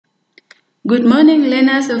Good morning,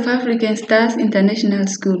 learners of African Stars International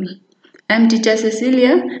School. I'm Teacher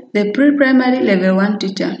Cecilia, the Preprimary Level 1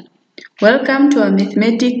 teacher. Welcome to our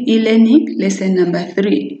Mathematics e-learning lesson number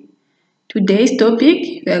 3. Today's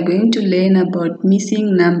topic, we are going to learn about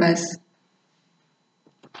missing numbers.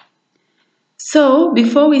 So,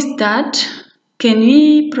 before we start, can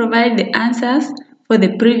we provide the answers for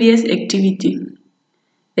the previous activity?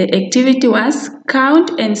 The activity was count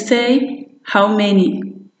and say how many.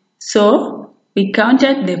 So, we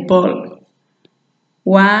counted the ball.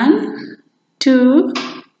 1, 2,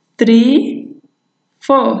 3,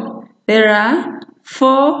 4. There are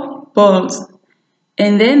 4 balls.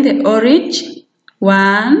 And then the orange.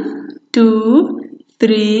 1, 2,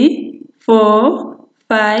 3, 4,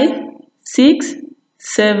 5, 6,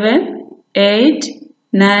 7, 8,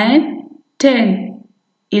 9, 10,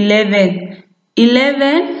 11.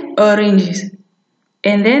 11 oranges.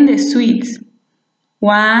 And then the sweets.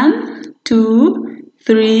 1, 2,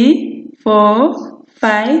 3, 4,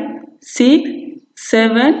 5, 6,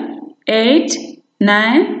 7, 8,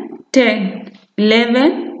 9, 10,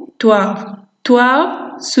 11, 12.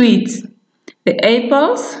 12 sweets. The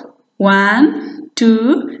apples. 1,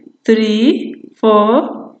 2, 3,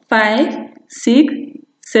 4, 5, 6,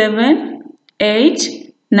 7,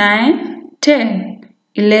 8, 9, 10,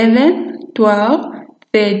 11, 12,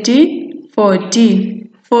 13,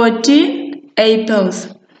 14. 14 apples.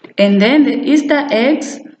 And then the Easter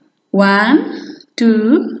eggs. 1,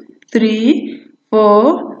 2, 3,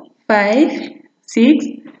 4, 5, 6,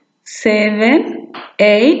 7,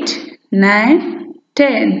 8, 9,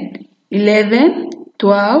 10, 11,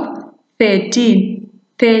 12, 13.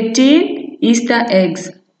 13 Easter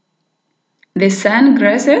eggs. The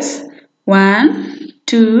sunglasses. 1,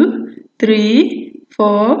 2, 3,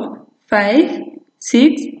 4, 5,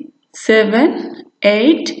 6, 7,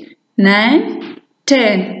 8, 9,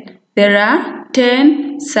 10. There are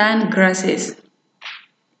 10 sunglasses.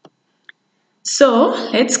 So,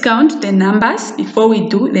 let's count the numbers before we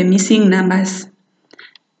do the missing numbers.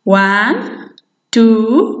 1,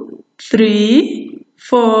 2, 3,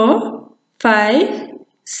 4, 5,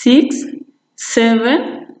 6,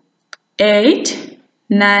 7, 8,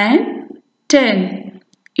 9, 10,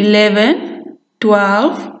 11,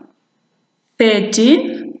 12,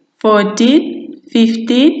 13, 14,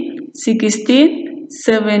 15, 16,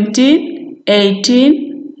 17,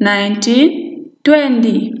 18, 19,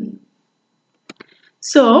 20.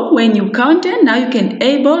 So, when you counted, now you can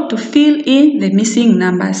able to fill in the missing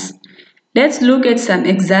numbers. Let's look at some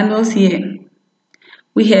examples here.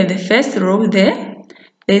 We have the first row there.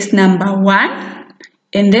 There's number 1,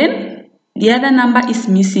 and then the other number is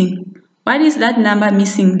missing. What is that number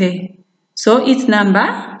missing there? So, it's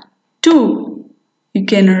number 2. You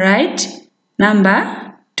can write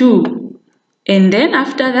number 2. And then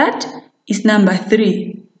after that is number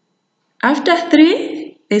 3. After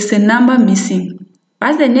 3, there's a number missing.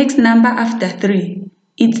 What's the next number after 3?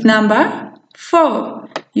 It's number 4.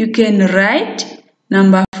 You can write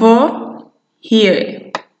number 4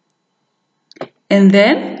 here. And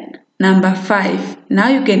then number 5. Now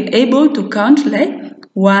you can able to count like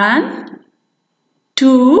 1,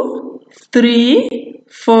 2, 3,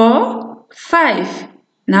 4, 5.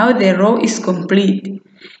 Now the row is complete.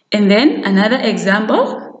 And then another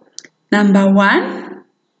example. Number 1,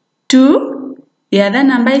 2. The other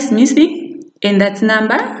number is missing. And that's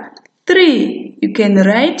number 3. You can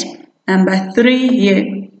write number 3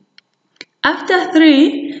 here. After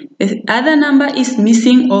 3, the other number is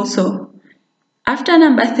missing also. After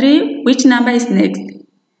number 3, which number is next?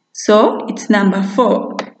 So, it's number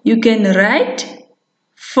 4. You can write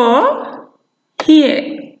 4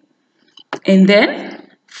 here. And then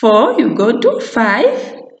 4, you go to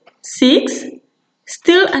 5, 6.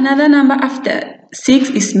 Still another number after 6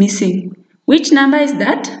 is missing. Which number is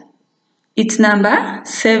that? It's number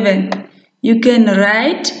 7. You can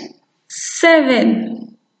write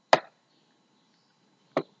 7.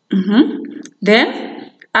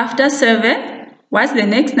 Then, after 7, what's the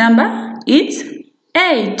next number? It's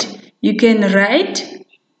 8. You can write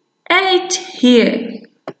 8 here.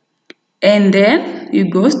 And then, you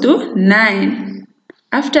go to 9.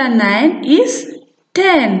 After 9 is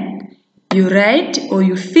 10. You write or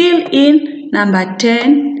you fill in number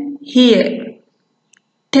 10 here.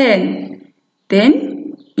 10.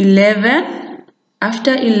 Then 11.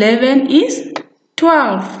 After 11 is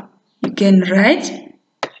 12. You can write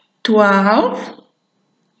 12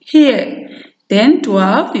 here. Then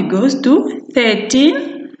 12 it goes to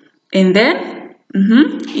 13. And then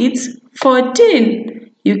it's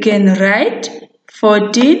 14. You can write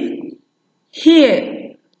 14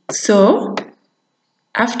 here. So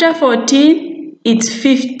after 14 it's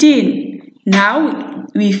 15. Now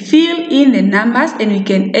we fill in the numbers and we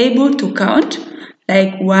can able to count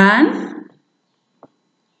like 1,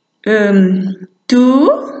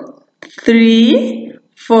 2, 3,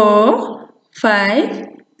 4, 5,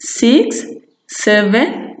 6,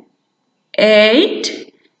 7,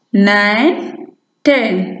 8, 9,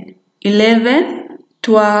 10, 11,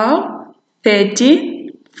 12, 13,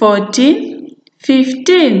 14,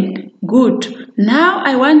 15. Good. Now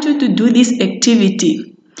I want you to do this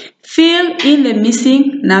activity. Fill in the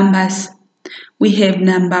missing numbers. We have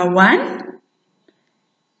number 1.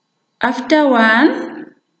 After 1,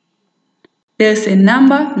 there's a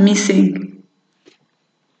number missing.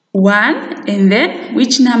 1, and then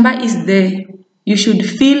which number is there? You should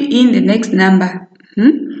fill in the next number.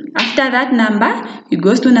 After that number, you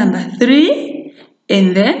go to number 3,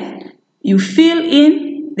 and then you fill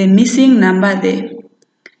in the missing number there.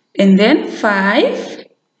 And then 5,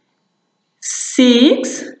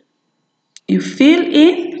 6, you fill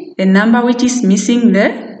in the number which is missing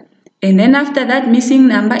there. And then after that missing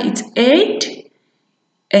number, it's 8.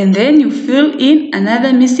 And then you fill in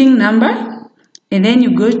another missing number. And then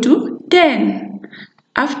you go to 10.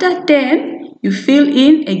 After 10, you fill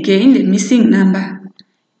in again the missing number.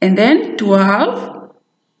 And then 12.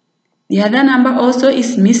 The other number also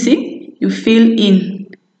is missing. You fill in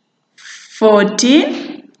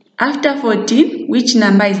 14. After 14, which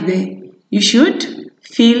number is there? You should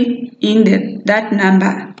fill in that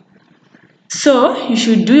number. So you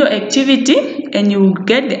should do your activity and you will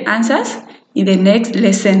get the answers in the next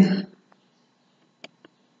lesson.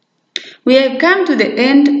 We have come to the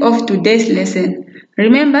end of today's lesson.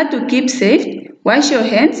 Remember to keep safe, wash your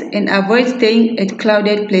hands and avoid staying at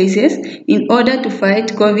crowded places in order to fight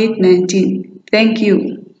COVID-19. Thank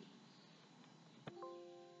you.